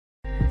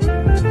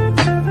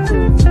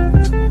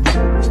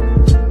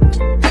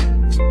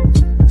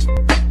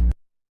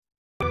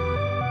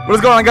What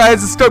is going on,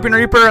 guys? It's Scorpion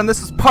Reaper, and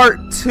this is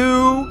part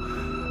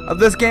 2 of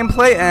this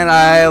gameplay,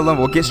 and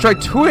we'll get straight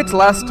to it.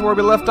 Last where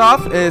we left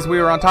off is we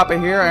were on top of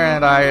here,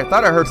 and I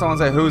thought I heard someone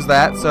say, "Who's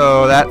that?"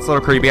 So that's a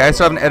little creepy. I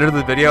still haven't edited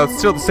the video. It's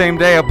still the same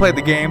day I played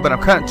the game, but I'm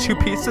cutting 2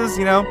 pieces,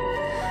 you know?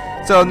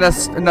 So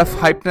that's enough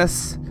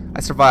hypeness.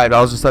 I survived.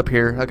 I was just up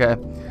here. Okay.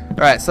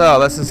 Alright, so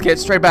let's just get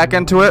straight back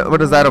into it.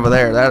 What is that over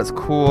there? That is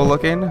cool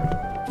looking.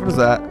 What is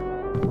that?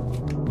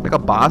 Like a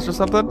boss or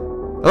something?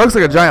 It looks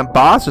like a giant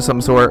boss of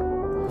some sort.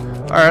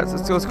 Alright,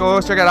 let's go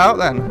check it out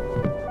then.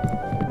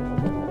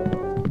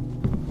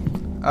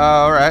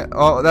 Alright.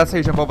 Oh, that's how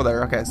you jump over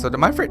there. Okay, so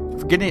am I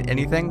forgetting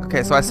anything?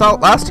 Okay, so I saw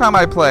last time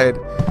I played,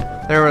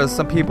 there was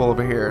some people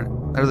over here.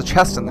 There was a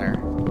chest in there.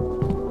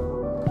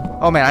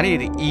 Oh man, I need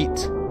to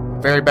eat.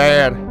 Very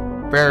bad.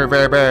 Very,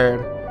 very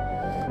bad.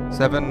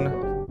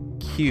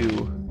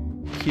 7Q.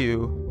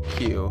 Q.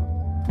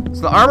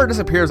 So the armor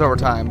disappears over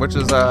time, which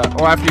is,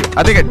 or after you,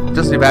 I think it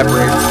just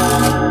evaporates.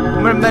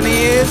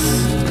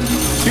 Minis.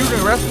 2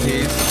 new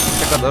recipes.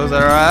 Check out those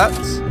that are at.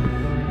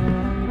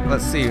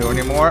 Let's see, do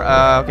any more?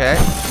 Okay.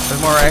 There's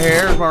more right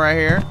here. There's more right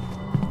here.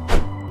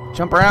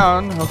 Jump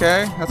around.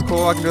 Okay, that's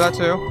cool. I can do that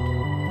too.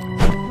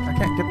 I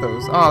can't get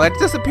those. Oh, that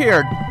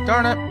disappeared.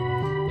 Darn it.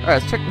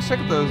 Alright, let's check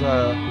those.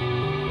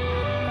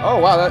 Oh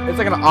wow, it's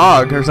like an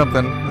AUG or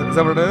something. Is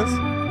that what it is?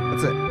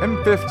 It's an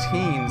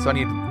M15. So I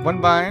need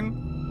 1 vine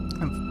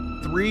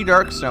and 3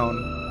 darkstone.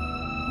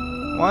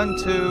 1,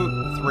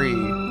 2,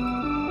 3.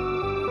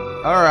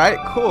 Alright,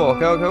 cool.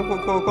 Cool.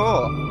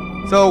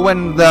 So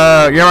when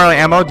you're out of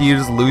ammo, do you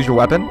just lose your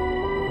weapon?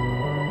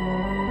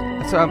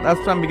 That's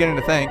what I'm beginning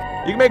to think.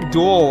 You can make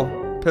dual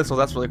pistols,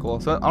 that's really cool.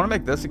 So I want to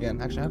make this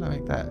again. Actually, how do I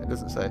make that? It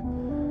doesn't say.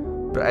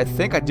 But I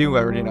think I do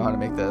already know how to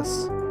make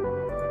this.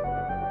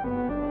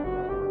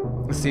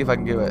 Let's see if I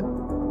can do it.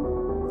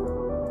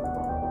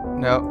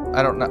 No,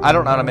 I don't know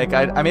how to make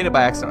it. I made it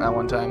by accident that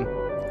one time.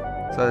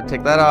 So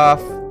take that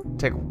off.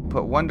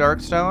 Put 1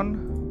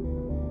 darkstone.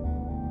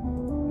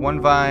 1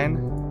 vine.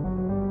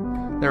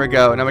 There we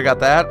go. Now we got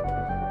that.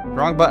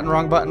 Wrong button.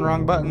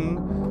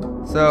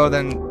 So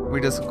then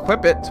we just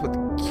equip it with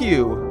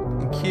Q.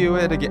 And Q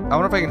it again. I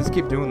wonder if I can just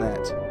keep doing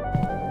that.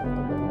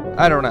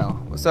 I don't know.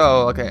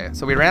 So, okay.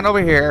 So we ran over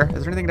here.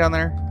 Is there anything down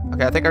there?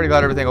 Okay, I think I already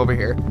got everything over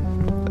here.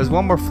 There's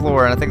 1 more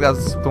floor, and I think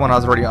that's the one I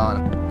was already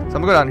on. So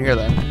I'm gonna go down here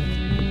then.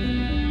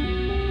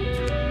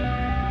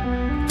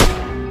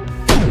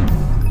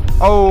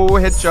 Oh,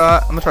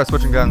 headshot. I'm gonna try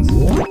switching guns.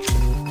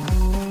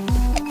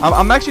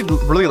 I'm actually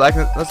really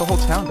liking it. There's a whole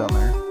town down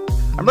there.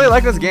 I'm really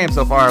liking this game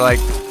so far. Like,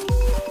 I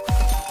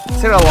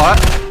say that a lot,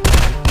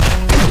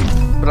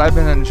 but I've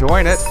been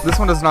enjoying it. This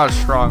one is not as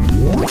strong.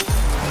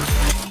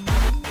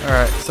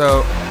 Alright,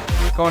 so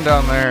going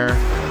down there.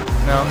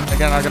 No,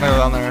 again, I'm not gonna go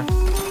down there.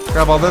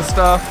 Grab all this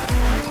stuff.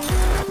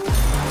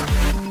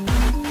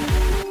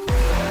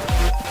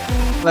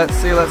 Let's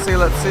see.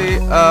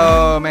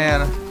 Oh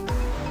man.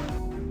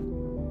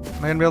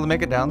 Am I gonna be able to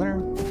make it down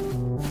there?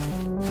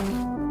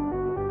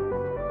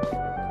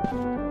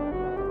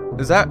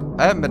 Is that?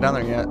 I haven't been down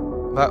there yet.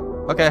 But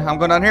okay, I'm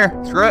going down here.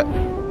 Screw it.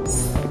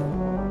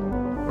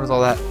 Where's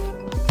all that?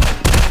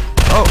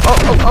 Oh!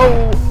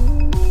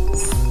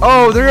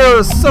 Oh, there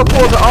is so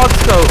cool with the AUG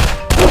scope.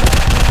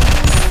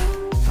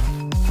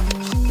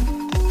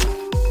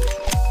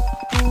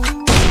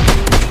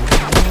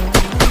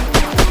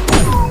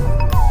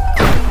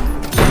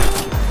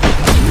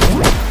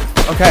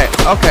 Okay.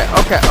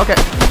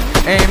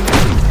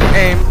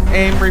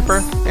 Aim,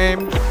 Reaper,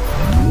 aim.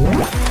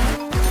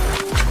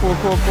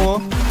 Cool.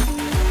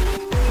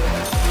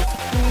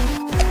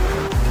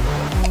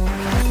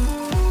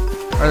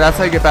 Alright, that's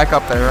how you get back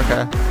up there,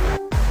 okay.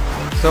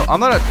 So I'm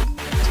gonna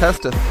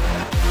test it.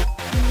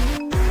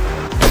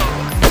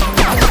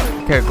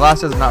 Okay, glass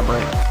does not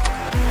break.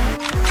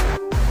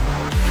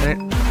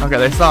 Okay,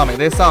 they saw me.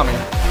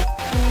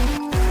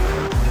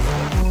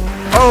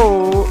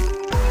 Oh!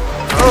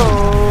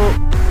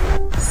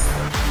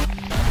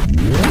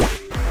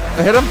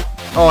 I hit him?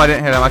 Oh, I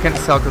didn't hit him. I can't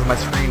tell because my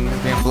screen is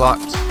being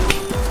blocked.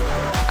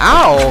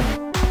 Ow!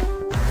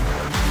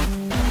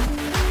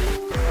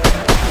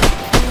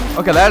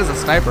 Okay, that is a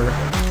sniper.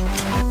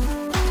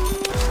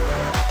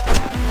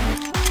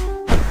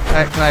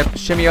 Can I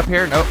shimmy up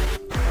here? Nope.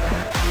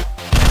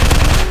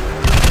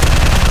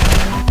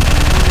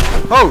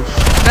 Oh,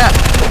 snap!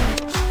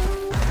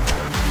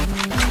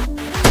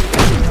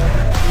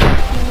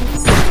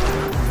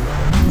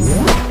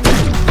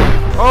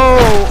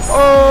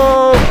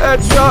 Oh,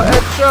 headshot.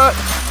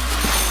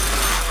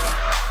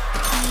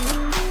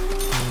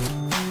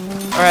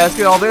 Alright, let's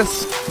get all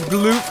this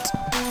loot.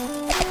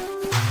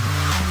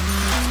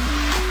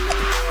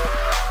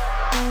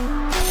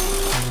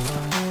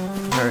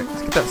 Alright,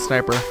 let's get that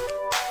sniper.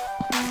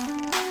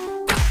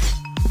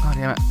 Oh,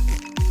 damn it.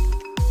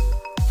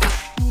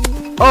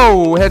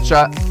 Oh,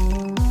 headshot.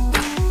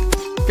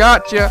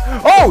 Gotcha.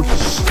 Oh,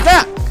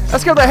 snap!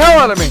 That scared the hell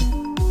out of me.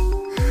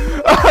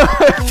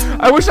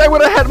 I wish I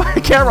would have had my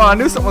camera on. I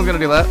knew someone was going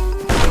to do that.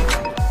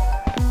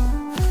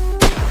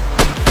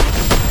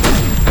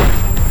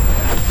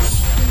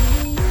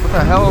 What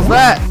the hell is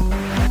that?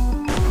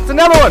 It's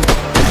another one!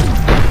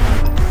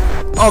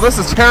 Oh, this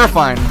is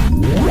terrifying.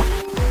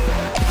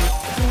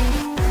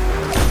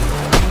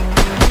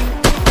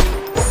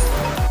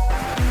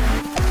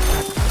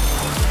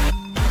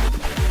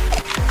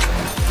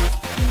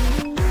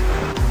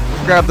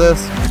 Grab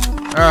this.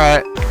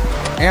 Alright.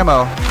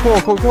 Ammo.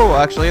 Cool,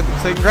 actually.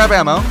 So you can grab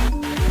ammo.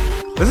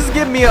 This is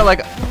giving me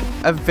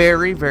a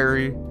very,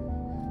 very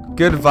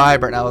good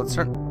vibe right now. Let's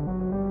turn.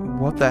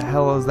 What the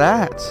hell is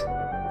that?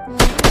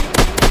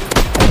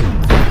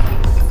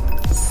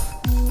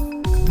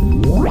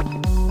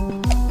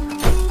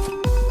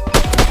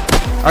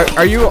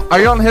 Are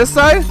you on his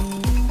side?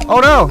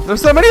 Oh no,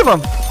 there's so many of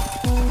them.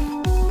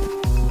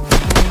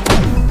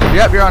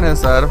 Yep, you're on his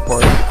side, of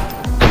course.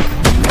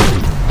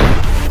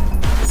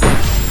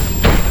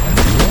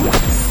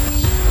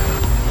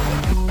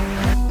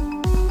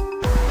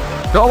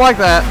 Don't like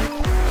that.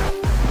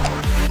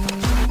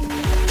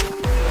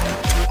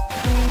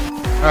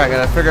 Alright,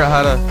 gotta figure out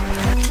how to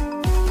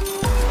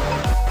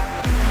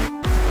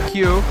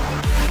Q.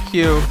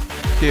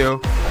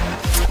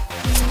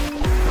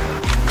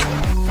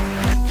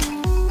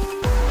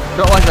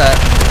 Don't like that.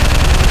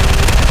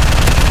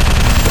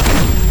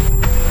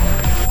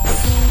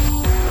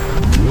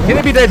 Can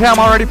it be daytime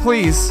already,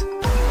 please?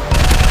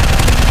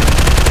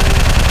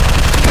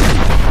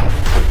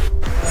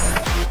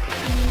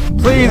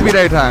 Please be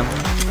daytime.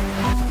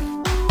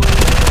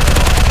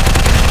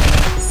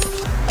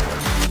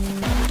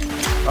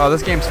 Oh,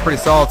 this game's pretty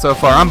solid so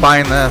far. I'm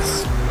buying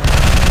this.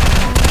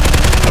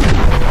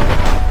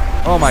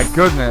 Oh my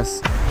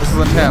goodness. This is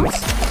intense.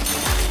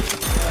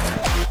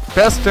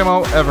 Best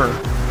demo ever.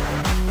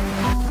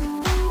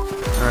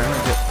 Alright,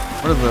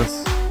 what is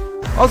this?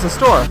 Oh, it's a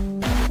store.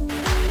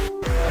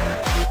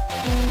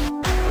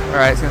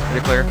 Alright, seems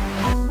pretty clear.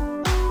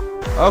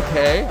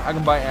 Okay, I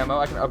can buy ammo.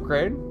 I can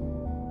upgrade.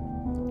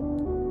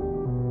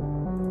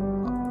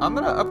 I'm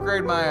gonna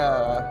upgrade my,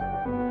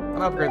 I'm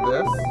gonna upgrade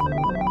this.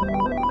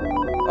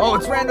 Oh,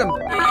 it's random!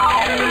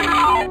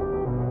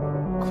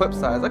 Clip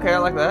size. Okay, I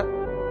like that.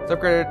 It's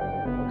upgraded.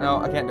 No,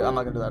 I can't do. I'm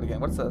not gonna do that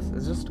again. What's this?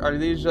 Is just? Are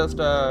these just?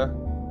 I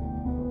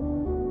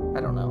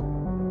don't know.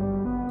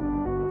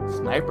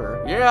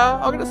 Sniper. Yeah,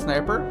 I'll get a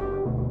sniper.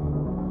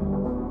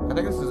 I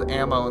think this is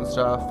ammo and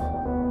stuff.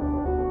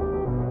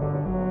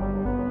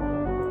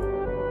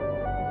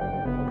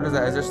 What is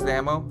that? Is this just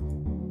ammo?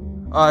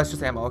 Oh, it's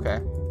just ammo. Okay.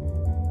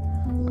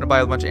 I'm gonna buy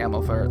a bunch of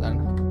ammo for it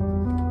then.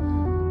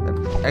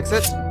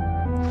 Exit.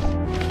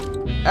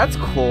 That's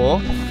cool.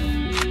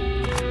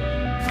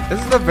 This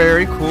is a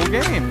very cool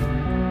game.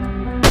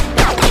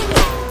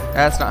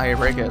 That's not how you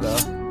break it though.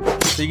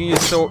 So you can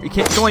use sword. You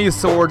can only use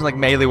swords and like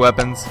melee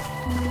weapons.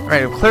 All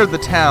right, we've cleared the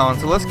town,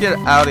 so let's get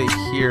out of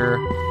here.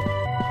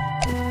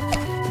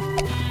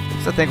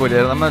 So I think we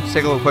did. I'm gonna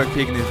take a little quick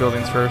peek in these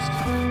buildings first.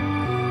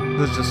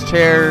 This is just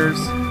chairs.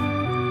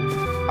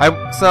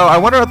 So I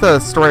wonder what the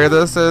story of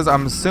this is.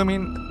 I'm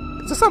assuming,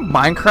 is this a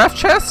Minecraft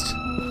chest?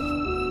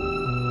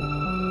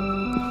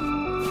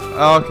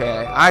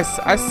 Okay, I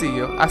see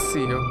you. I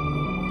see you.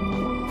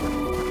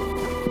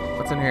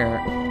 What's in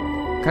here?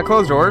 Can I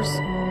close doors?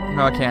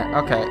 No, I can't.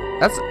 Okay,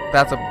 that's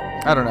a.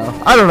 I don't know.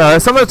 I don't know.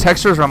 Some of the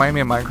textures remind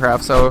me of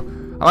Minecraft, so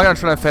I'm not gonna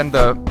try to offend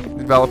the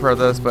developer of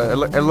this, but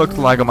it looked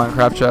like a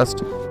Minecraft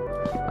chest.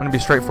 I'm gonna be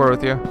straightforward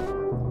with you.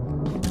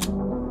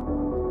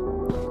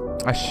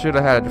 I should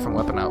have had a different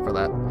weapon out for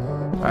that.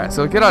 Alright,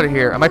 so get out of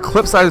here. And my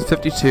clip size is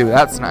 52.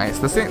 That's nice.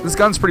 This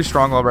gun's pretty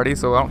strong already,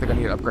 so I don't think I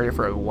need to upgrade it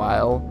for a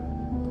while.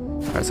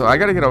 Alright, so I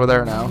gotta get over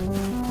there now.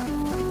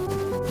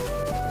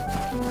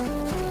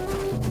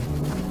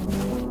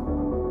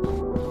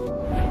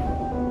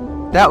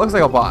 That looks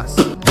like a boss.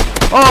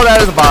 Oh,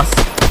 that is a boss.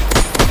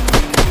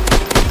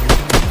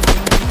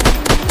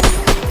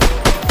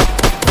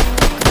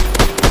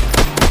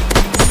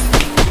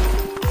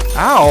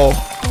 Ow.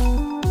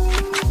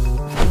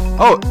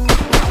 Oh.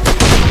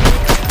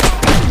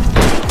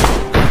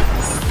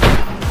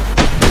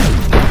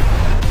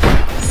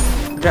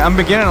 Okay, I'm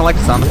beginning to like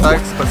the sound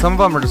effects, but some of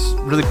them are just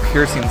really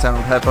piercing sound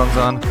with headphones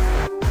on.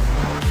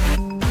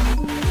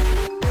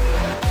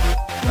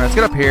 Alright, let's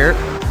get up here.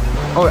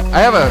 Oh, I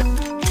have a...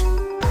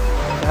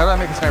 How do I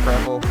make a sniper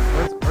rifle?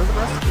 Where's the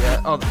recipe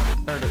at? Oh,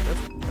 there it is.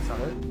 That's not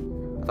it.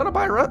 I thought I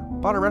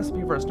bought a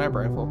recipe for a sniper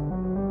rifle.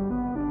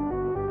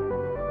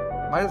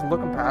 Am I just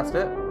looking past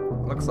it?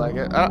 Looks like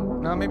it.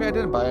 No, maybe I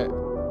didn't buy it.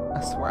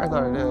 I swear I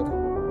thought I did.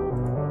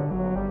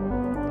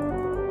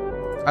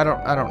 I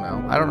don't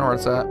know. I don't know where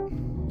it's at.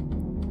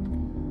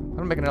 I'm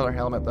gonna make another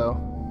helmet though.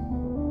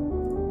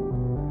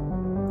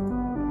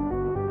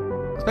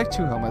 Let's make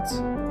 2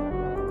 helmets.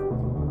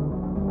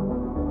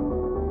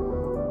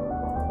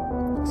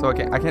 So I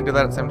can't do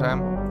that at the same time.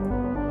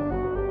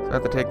 So I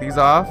have to take these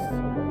off.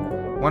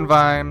 1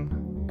 vine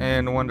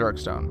and 1 dark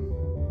stone.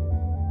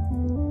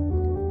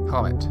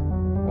 Helmet.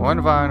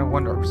 1 vine,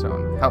 1 dark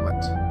stone.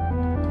 Helmet.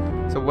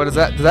 So what is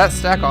that? Does that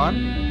stack on?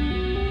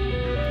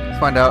 Let's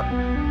find out.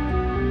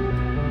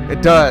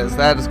 It does.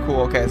 That is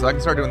cool. Okay, so I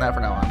can start doing that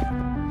from now on.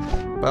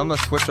 But I'm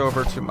gonna switch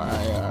over to my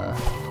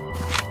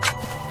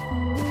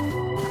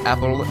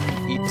apple.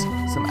 Eat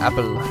some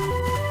apple.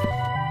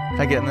 Can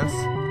I get in this?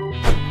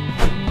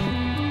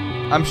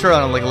 I'm sure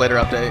on like a later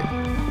update.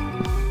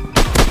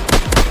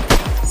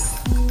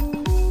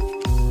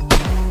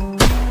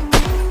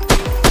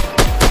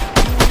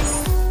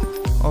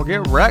 Oh,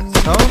 get wrecked,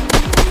 Stone.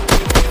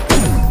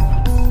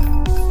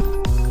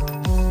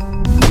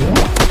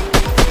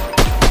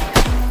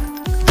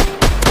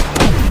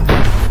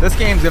 This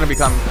game's gonna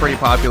become pretty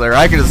popular.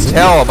 I can just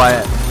tell by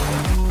it.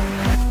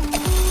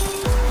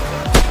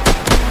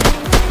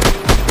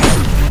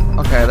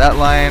 Okay, that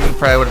line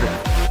probably would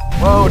have.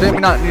 Whoa, did we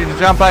not need to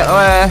jump by? Oh,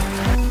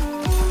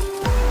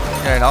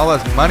 okay, and all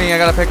this money I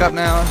gotta pick up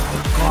now.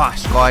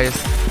 Gosh, guys.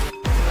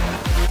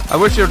 I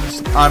wish it would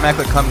just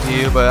automatically come to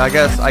you, but I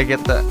guess I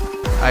get the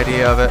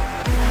idea of it.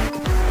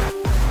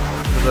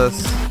 Look at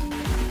this.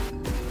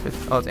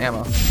 Oh, it's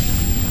ammo.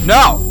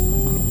 No!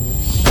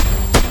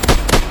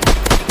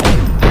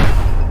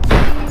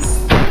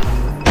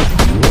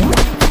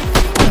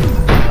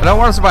 I don't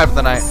want to survive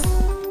the night.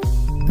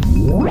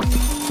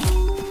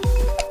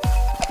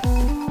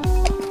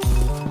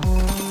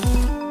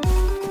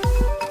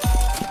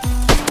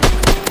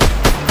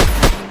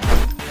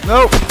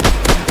 Nope.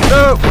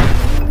 Nope.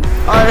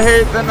 I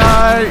hate the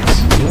night.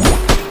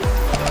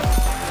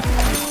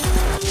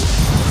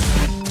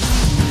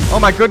 Oh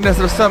my goodness,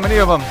 there's so many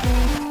of them.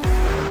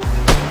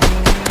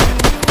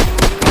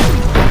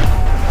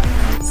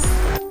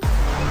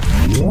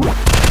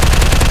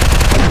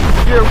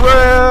 Get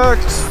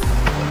wrecked.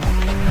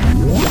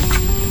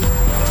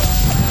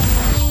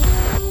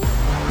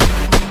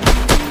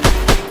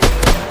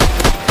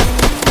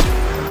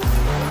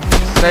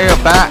 Stay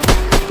back.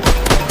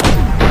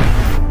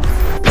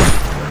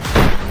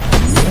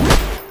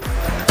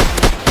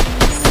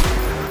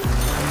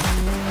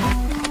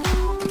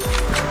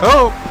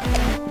 Oh!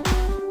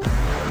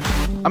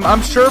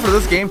 I'm sure for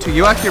this game too,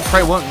 you actually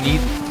probably you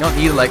don't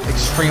need like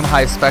extreme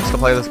high specs to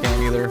play this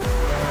game either.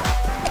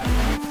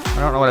 I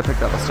don't know what I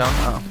picked up, a stone?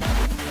 Oh.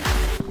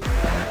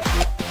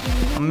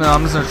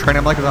 I'm just gonna train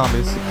him like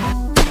zombies.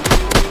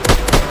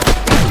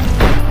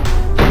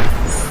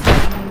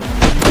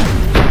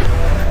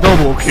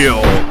 Double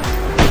kill!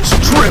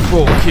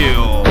 Triple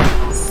kill!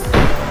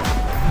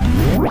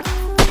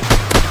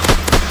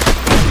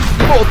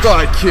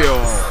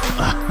 Multi-kill!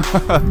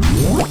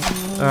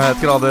 Alright, let's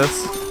get all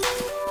this.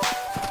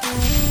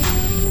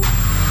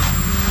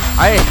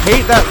 I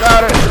hate that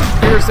route, it's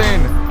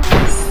piercing!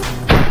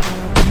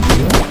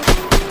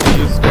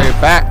 You stay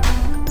back.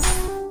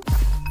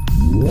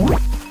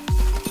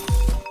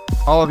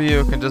 All of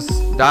you can just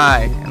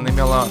die and leave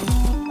me alone.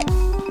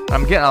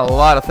 I'm getting a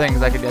lot of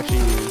things I could actually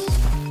use.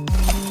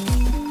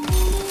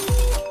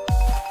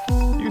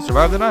 You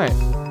survived the night.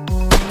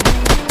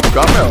 You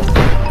got milk.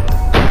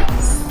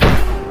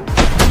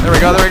 There we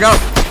go, there we go.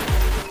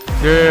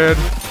 Good.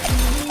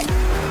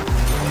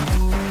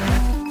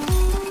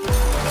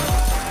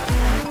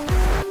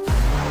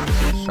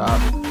 Shop.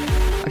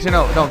 Actually,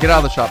 no, get out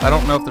of the shop. I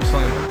don't know if there's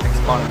something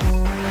spawning.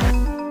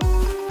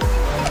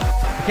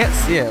 I can't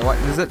see it. What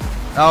is it?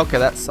 Oh, okay,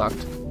 that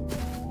sucked.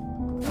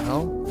 What the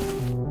hell?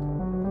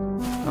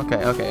 Okay,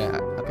 yeah,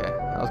 okay.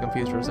 I was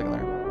confused for a second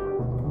there.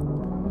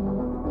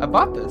 I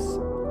bought this.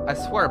 I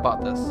swear I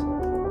bought this.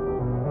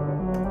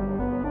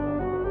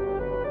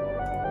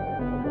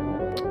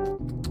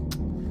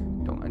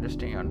 Don't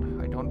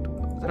understand. I don't.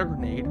 Is that a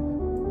grenade?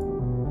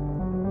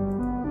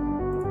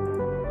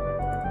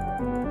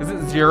 Is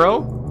it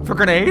 0 for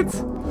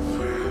grenades?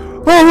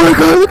 Oh my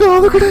god, look at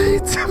all the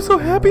grenades! I'm so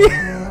happy!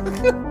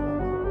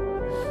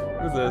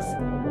 What is this?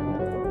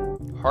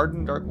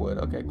 Hardened dark wood.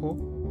 Okay, cool.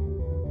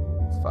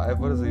 It's 5.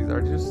 What is these?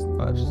 Are just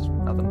it's just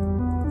nothing.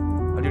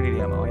 I do need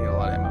ammo. I need a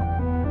lot of ammo.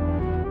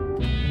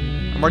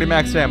 I'm already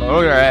maxed ammo.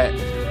 Alright.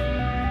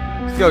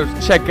 Let's go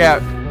check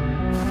out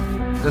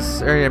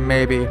this area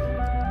maybe.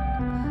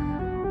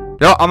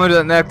 No, I'm gonna do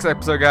that next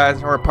episode,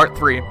 guys, or part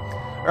 3.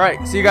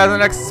 Alright, see you guys in the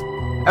next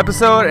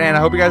episode, and I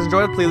hope you guys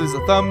enjoyed it. Please leave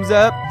a thumbs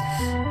up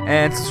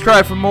and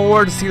subscribe for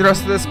more to see the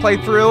rest of this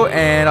playthrough,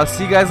 and I'll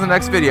see you guys in the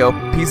next video.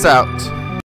 Peace out.